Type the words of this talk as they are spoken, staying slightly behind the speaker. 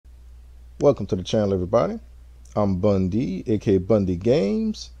Welcome to the channel, everybody. I'm Bundy, aka Bundy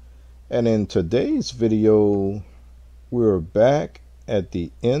Games, and in today's video we're back at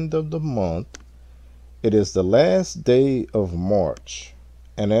the end of the month. It is the last day of March,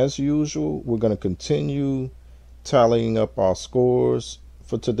 and as usual we're going to continue tallying up our scores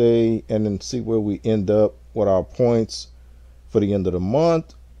for today and then see where we end up with our points for the end of the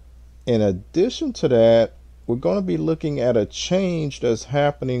month. In addition to that, we're going to be looking at a change that's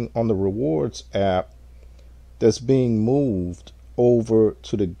happening on the rewards app that's being moved over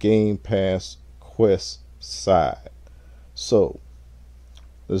to the Game Pass Quest side. So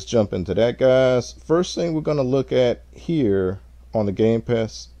let's jump into that, guys. First thing we're going to look at here on the Game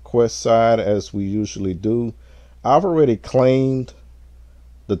Pass Quest side, as we usually do, I've already claimed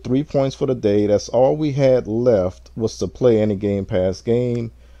the 3 points for the day. That's all we had left, was to play any Game Pass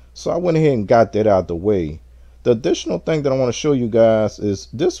game. So I went ahead and got that out the way. The additional thing that I want to show you guys is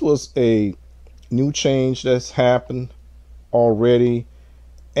this was a new change that's happened already,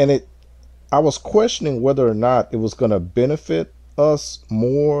 and I was questioning whether or not it was going to benefit us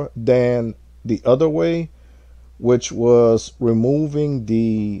more than the other way, which was removing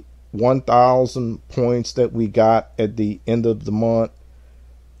the 1,000 points that we got at the end of the month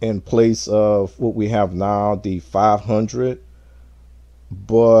in place of what we have now, the 500.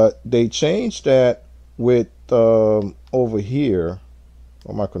 But they changed that with over here.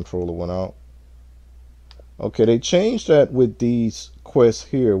 Oh, my controller went out. Okay, they changed that with these quests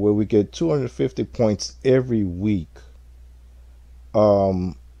here, where we get 250 points every week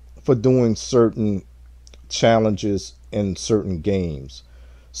for doing certain challenges in certain games.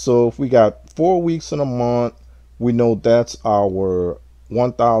 So if we got 4 weeks in a month, we know that's our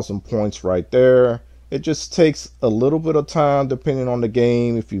 1,000 points right there. It just takes a little bit of time depending on the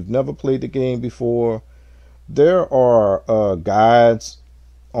game. If you've never played the game before, there are guides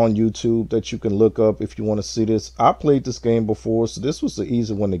on YouTube that you can look up if you want to see this. I played this game before, so this was the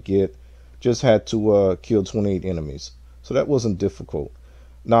easy one to get. Just had to kill 28 enemies, so that wasn't difficult.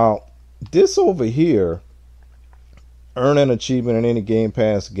 Now this over here, earn an achievement in any Game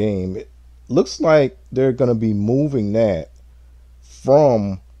Pass game, it looks like they're going to be moving that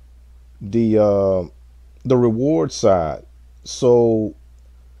from the reward side. So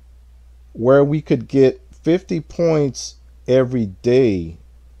where we could get 50 points every day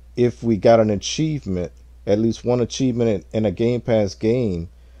if we got an achievement, at least one achievement in a Game Pass game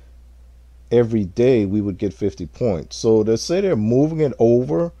every day, we would get 50 points. So they say they're moving it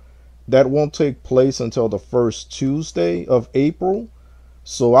over. That won't take place until the first Tuesday of April.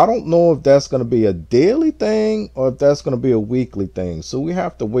 So I don't know if that's going to be a daily thing or if that's going to be a weekly thing. So we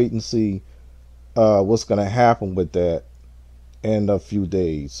have to wait and see what's going to happen with that in a few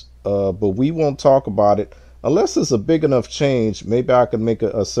days. But we won't talk about it unless it's a big enough change. Maybe I can make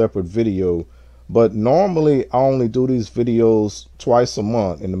a separate video. But normally I only do these videos twice a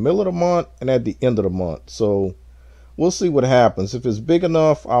month, in the middle of the month and at the end of the month. So we'll see what happens. If it's big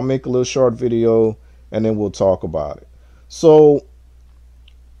enough, I'll make a little short video and then we'll talk about it. So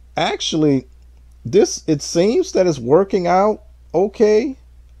actually, it seems that it's working out okay,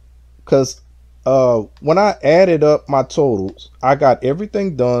 because when I added up my totals, I got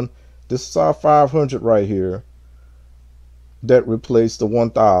everything done. This is our 500 right here that replaced the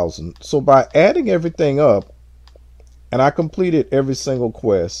 1,000. So by adding everything up, and I completed every single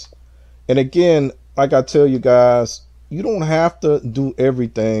quest. And again, like I tell you guys, you don't have to do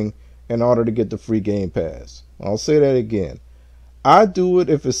everything in order to get the free Game Pass. I'll say that again. I do it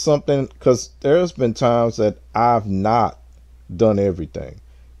if it's something, because there's been times that I've not done everything.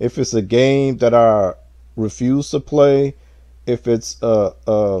 If it's a game that I refuse to play, if it's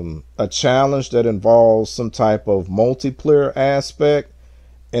a challenge that involves some type of multiplayer aspect,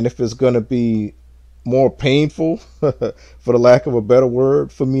 and if it's going to be more painful, for the lack of a better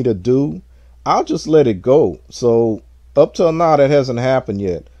word, for me to do, I'll just let it go. So up till now, that hasn't happened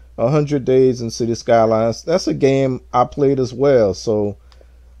yet. 100 Days in City Skylines, that's a game I played as well, so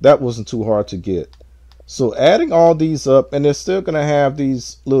that wasn't too hard to get. So adding all these up, and they're still going to have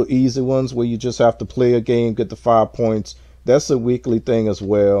these little easy ones where you just have to play a game, get the 5 points. That's a weekly thing as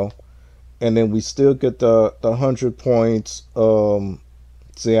well. And then we still get the 100 points,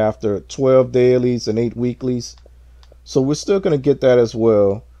 say after 12 dailies and 8 weeklies. So we're still going to get that as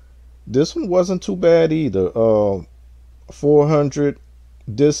well. This one wasn't too bad either. 400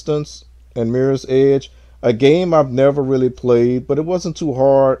 Distance and Mirror's Edge, a game I've never really played, but it wasn't too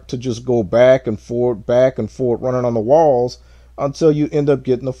hard to just go back and forth, running on the walls until you end up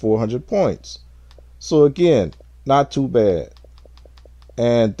getting the 400 points. So again, not too bad.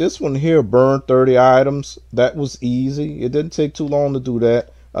 And this one here, burn 30 items, that was easy. It didn't take too long to do that.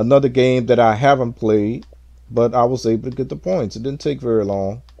 Another game that I haven't played, but I was able to get the points. It didn't take very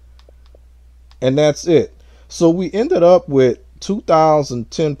long. And that's it. So we ended up with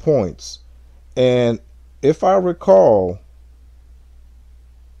 2,010 points. And if I recall,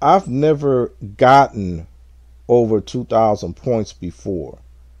 I've never gotten over 2,000 points before.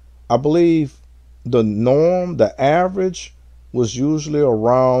 I believe the norm, the average, was usually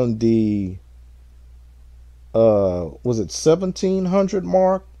around the was it 1,700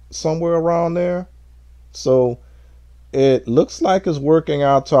 mark, somewhere around there. So it looks like it's working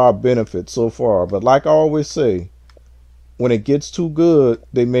out to our benefit so far. But like I always say, when it gets too good,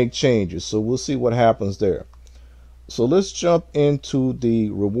 they make changes. So we'll see what happens there. So let's jump into the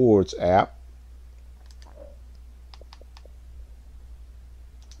rewards app.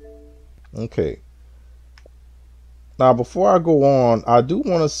 Okay. Now, before I go on, I do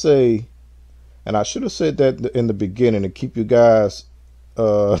want to say, and I should have said that in the beginning to keep you guys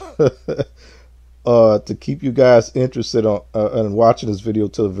to keep you guys interested on in watching this video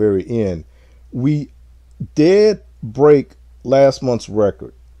to the very end. We did break last month's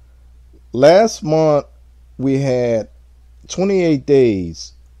record. Last month we had 28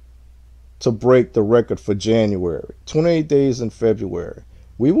 days to break the record for January. 28 days in February.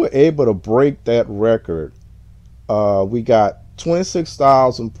 We were able to break that record. We got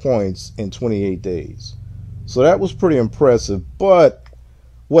 26,000 points in 28 days. So that was pretty impressive. But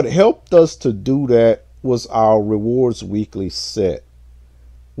what helped us to do that was our rewards weekly set.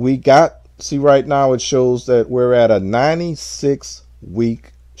 We got, see right now it shows that we're at a 96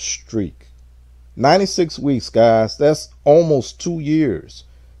 week streak. 96 weeks, guys. That's almost 2 years.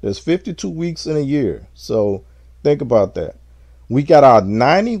 There's 52 weeks in a year. So think about that. We got our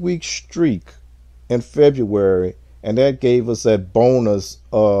 90-week streak in February, and that gave us that bonus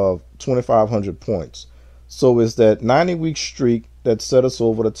of 2,500 points. So it's that 90-week streak that set us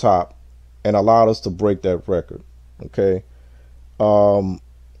over the top and allowed us to break that record. Okay.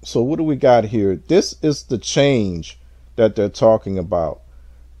 So what do we got here? This is the change that they're talking about.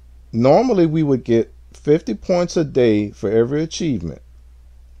 Normally we would get 50 points a day for every achievement.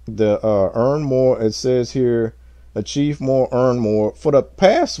 The earn more, it says here, achieve more, earn more. For the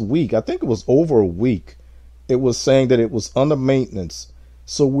past week, I think it was over a week, it was saying that it was under maintenance.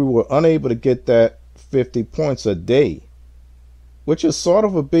 So we were unable to get that 50 points a day, which is sort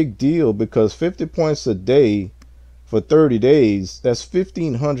of a big deal because 50 points a day for 30 days, that's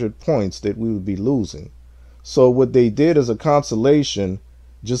 1,500 points that we would be losing. So what they did as a consolation,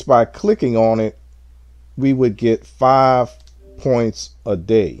 just by clicking on it, we would get 5 points a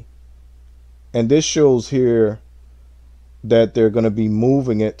day. And this shows here that they're going to be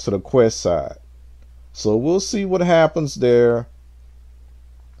moving it to the quest side. So we'll see what happens there.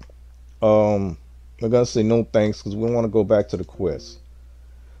 We're going to say no thanks because we want to go back to the quest.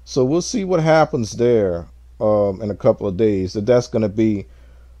 So we'll see what happens there in a couple of days. If that's going to be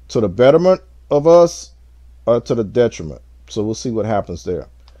to the betterment of us or to the detriment. So we'll see what happens there.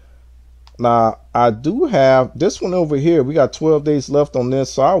 Now, I do have this one over here. We got 12 days left on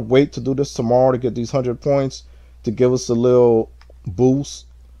this. So I'll wait to do this tomorrow to get these 100 points to give us a little boost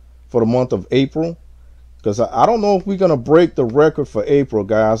for the month of April. Because I don't know if we're going to break the record for April,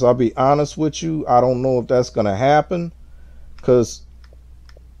 guys. I'll be honest with you. I don't know if that's going to happen. Because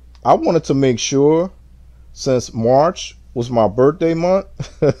I wanted to make sure, since March was my birthday month,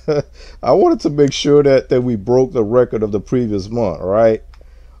 I wanted to make sure that we broke the record of the previous month, right?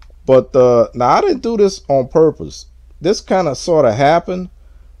 But now I didn't do this on purpose. This kind of sort of happened.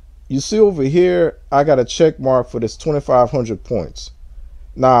 You see over here, I got a check mark for this 2,500 points.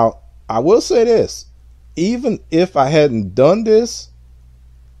 Now, I will say this. Even if I hadn't done this,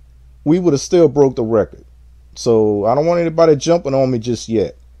 we would have still broke the record. So I don't want anybody jumping on me just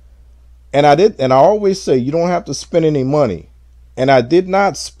yet. And I always say you don't have to spend any money. And I did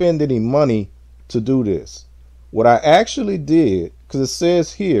not spend any money to do this. What I actually did, because it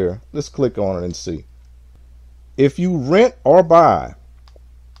says here, let's click on it and see. If you rent or buy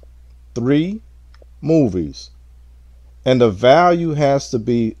 3 movies and the value has to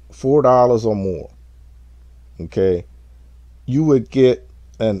be $4 or more, okay, you would get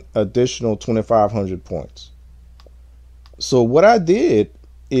an additional 2,500 points. So what I did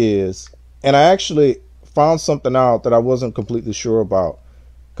is, and I actually found something out that I wasn't completely sure about,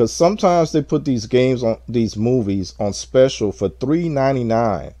 because sometimes they put these games on, these movies on special for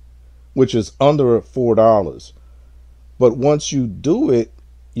 $3.99, which is under $4. But once you do it,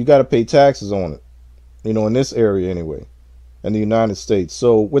 you got to pay taxes on it, you know, in this area anyway, in the United States.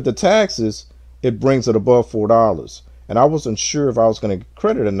 So with the taxes, it brings it above $4. And I wasn't sure if I was going to get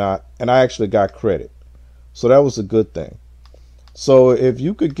credit or not, and I actually got credit. So that was a good thing. So if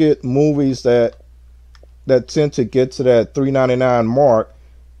you could get movies that tend to get to that $3.99 mark,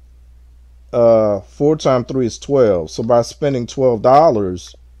 4 times 3 is 12. So by spending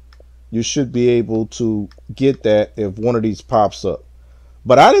 $12, you should be able to get that if one of these pops up.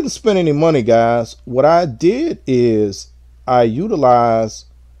 But I didn't spend any money, guys. What I did is I utilized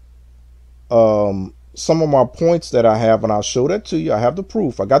some of my points that I have, and I'll show that to you. I have the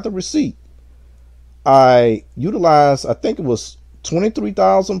proof. I got the receipt. I utilized, I think it was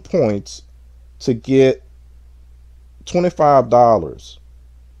 23,000 points to get $25.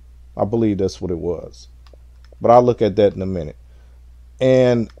 I believe that's what it was. But I'll look at that in a minute.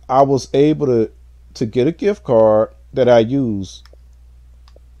 And I was able to get a gift card that I used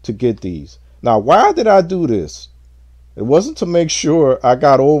to get these. Now, why did I do this? It wasn't to make sure I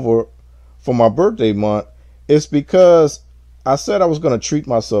got over for my birthday month. It's because I said I was going to treat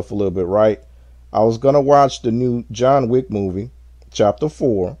myself a little bit, right? I was going to watch the new John Wick movie, Chapter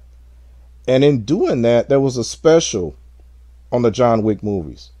 4. And in doing that, there was a special on the John Wick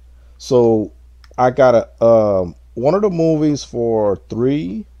movies. So I got one of the movies for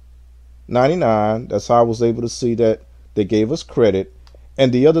 $3.99. That's how I was able to see that they gave us credit.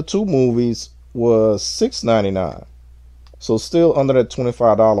 And the other two movies was $6.99. So still under that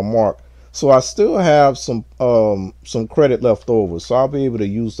 $25 mark. So I still have some credit left over. So I'll be able to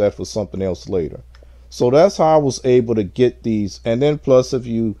use that for something else later. So that's how I was able to get these. And then plus, if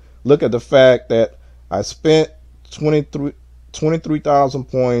you look at the fact that I spent 23,000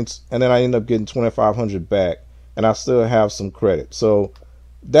 points, and then I end up getting 2,500 back, and I still have some credit. So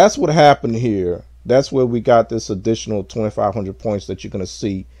that's what happened here. That's where we got this additional 2,500 points that you're going to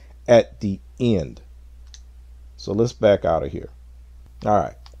see at the end. So let's back out of here. All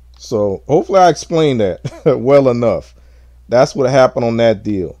right. So hopefully I explained that well enough. That's what happened on that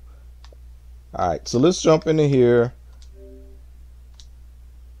deal. All right. So let's jump into here.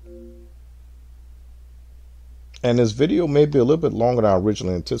 And this video may be a little bit longer than I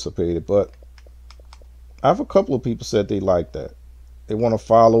originally anticipated, but I have a couple of people said they like that. They want to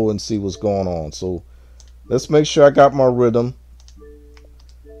follow and see what's going on. So let's make sure I got my rhythm.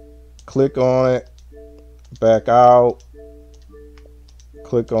 Click on it, back out.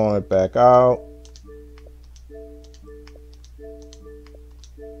 Click on it, back out.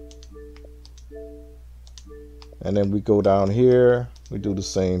 And then we go down here. We do the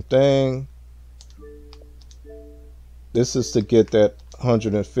same thing. This is to get that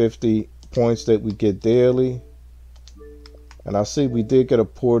 150 points that we get daily. And I see we did get a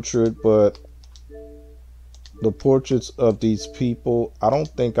portrait, but the portraits of these people, I don't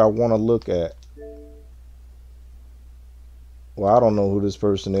think I want to look at. Well, I don't know who this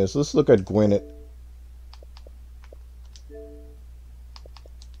person is. Let's look at Gwyneth.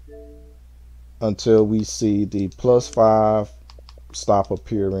 Until we see the +5 stop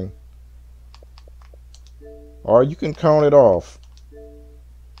appearing. Or you can count it off.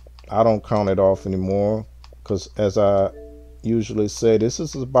 I don't count it off anymore, because as I usually say, this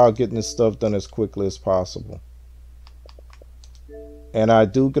is about getting this stuff done as quickly as possible. And I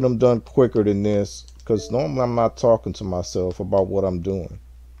do get them done quicker than this, because normally I'm not talking to myself about what I'm doing.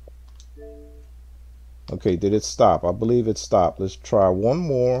 Okay, did it stop? I believe it stopped. Let's try one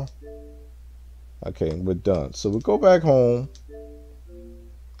more. Okay, we're done. So we go back home,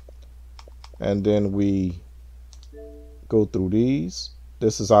 and then we go through these.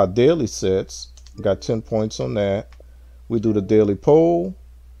 This is our daily sets. Got 10 points on that. We do the daily poll.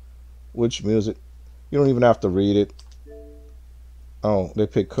 Which music? You don't even have to read it. Oh, they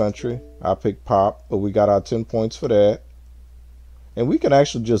pick country. I pick pop, but we got our 10 points for that. And we can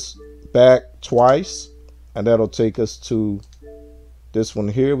actually just back twice, and that'll take us to this one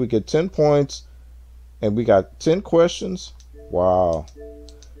here. We get 10 points, and we got 10 questions. Wow.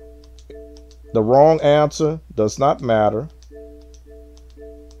 The wrong answer does not matter.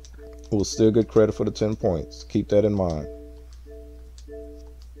 We'll still get credit for the 10 points. Keep that in mind.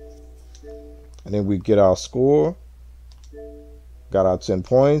 And then we get our score. Got our 10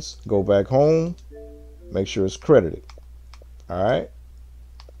 points. Go back home. Make sure it's credited. All right.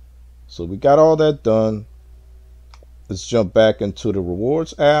 So we got all that done. Let's jump back into the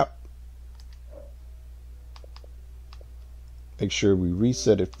rewards app. Make sure we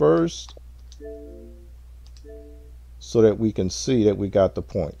reset it first, so that we can see that we got the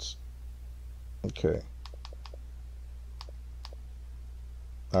points. Okay.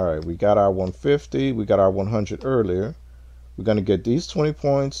 All right, we got our 150. We got our 100 earlier. We're going to get these 20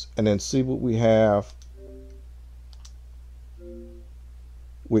 points and then see what we have.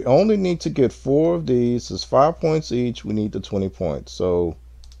 We only need to get 4 of these. It's 5 points each. We need the 20 points. So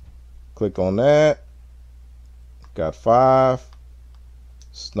click on that. Got 5.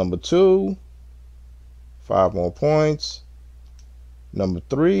 Number 2, 5 more points. Number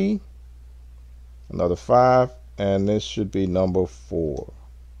 3, another 5, and this should be number 4.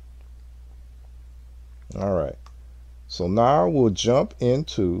 All right, so now we'll jump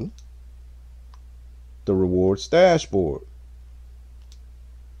into the rewards dashboard.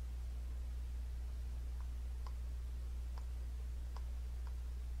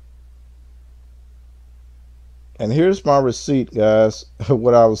 And here's my receipt, guys.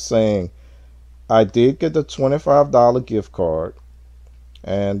 What I was saying, I did get the $25 gift card,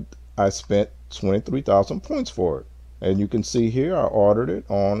 and I spent 23,000 points for it. And you can see here I ordered it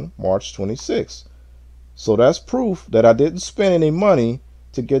on March 26th. So that's proof that I didn't spend any money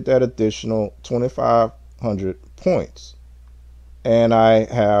to get that additional 2,500 points. And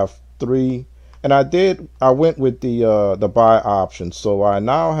I have 3, and I went with the buy option. So I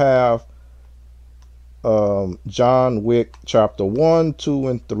now have John Wick Chapter 1, 2,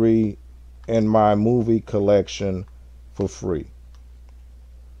 and 3 in my movie collection for free.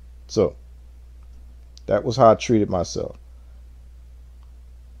 So that was how I treated myself.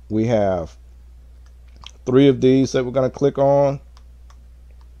 We have 3 of these that we're going to click on,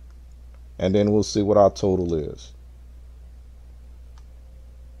 and then we'll see what our total is.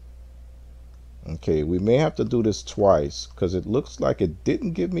 Okay, we may have to do this twice because it looks like it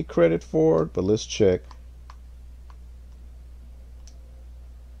didn't give me credit for it, but let's check.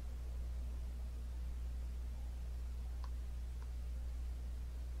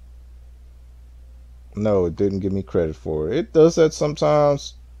 No, it didn't give me credit for it. It does that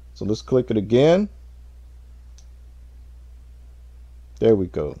sometimes. So let's click it again. There we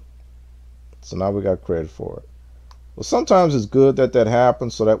go. So now we got credit for it. Well, sometimes it's good that that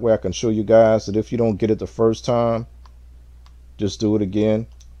happens, so that way I can show you guys that if you don't get it the first time, just do it again.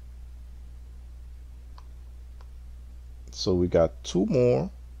 So we got 2 more.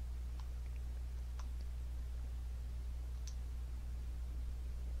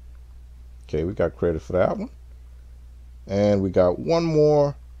 Okay, we got credit for that one. And we got 1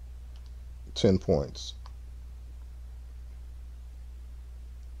 more, 10 points.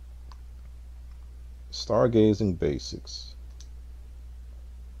 Stargazing Basics.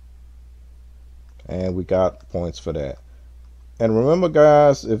 And we got points for that. And remember,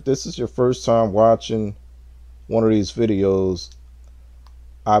 guys, if this is your first time watching one of these videos,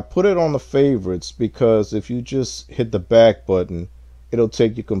 I put it on the favorites because if you just hit the back button, it'll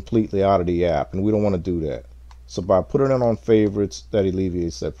take you completely out of the app, and we don't want to do that. So by putting it on favorites, that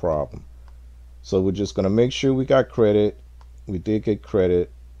alleviates that problem. So we're just going to make sure we got credit. We did get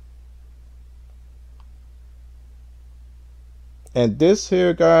credit. And this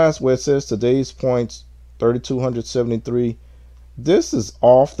here, guys, where it says today's points 3,273, this is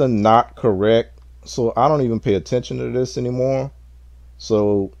often not correct. So I don't even pay attention to this anymore.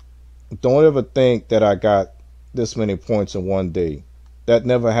 So don't ever think that I got this many points in one day. That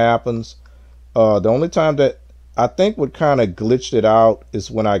never happens. The only time that I think what kind of glitched it out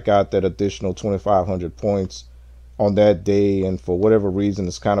is when I got that additional 2,500 points on that day, and for whatever reason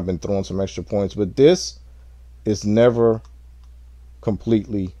it's kind of been throwing some extra points, but this is never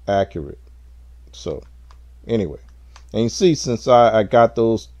completely accurate. So anyway, and you see, since I got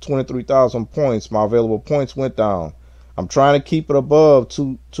those 23,000 points, my available points went down. I'm trying to keep it above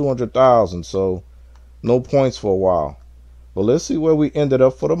 200,000, so no points for a while. Well, let's see where we ended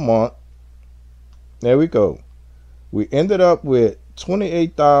up for the month. There we go. We ended up with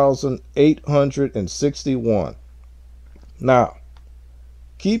 28,861. Now,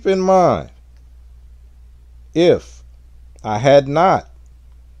 keep in mind, if I had not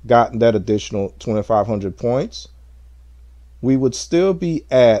gotten that additional 2,500 points, we would still be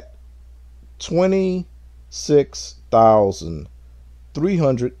at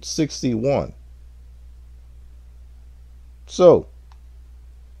 26,361. So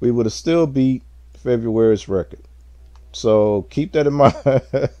we would have still beat February's record. So keep that in mind.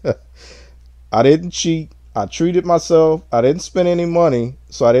 I didn't cheat. I treated myself. I didn't spend any money,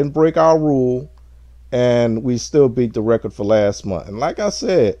 so I didn't break our rule, and we still beat the record for last month. And like I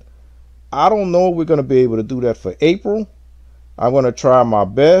said, I don't know if we're going to be able to do that for April. I'm going to try my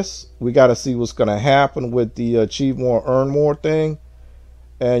best. We got to see what's going to happen with the Achieve More, Earn More thing.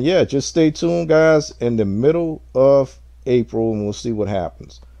 And yeah, just stay tuned, guys, in the middle of April, and we'll see what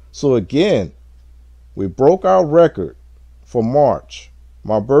happens. So again, we broke our record for March,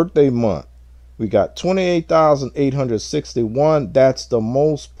 my birthday month. We got 28,861. That's the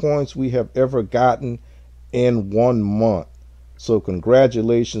most points we have ever gotten in one month. So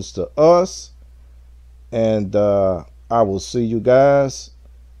congratulations to us. And I will see you guys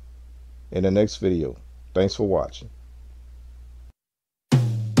in the next video. Thanks for watching.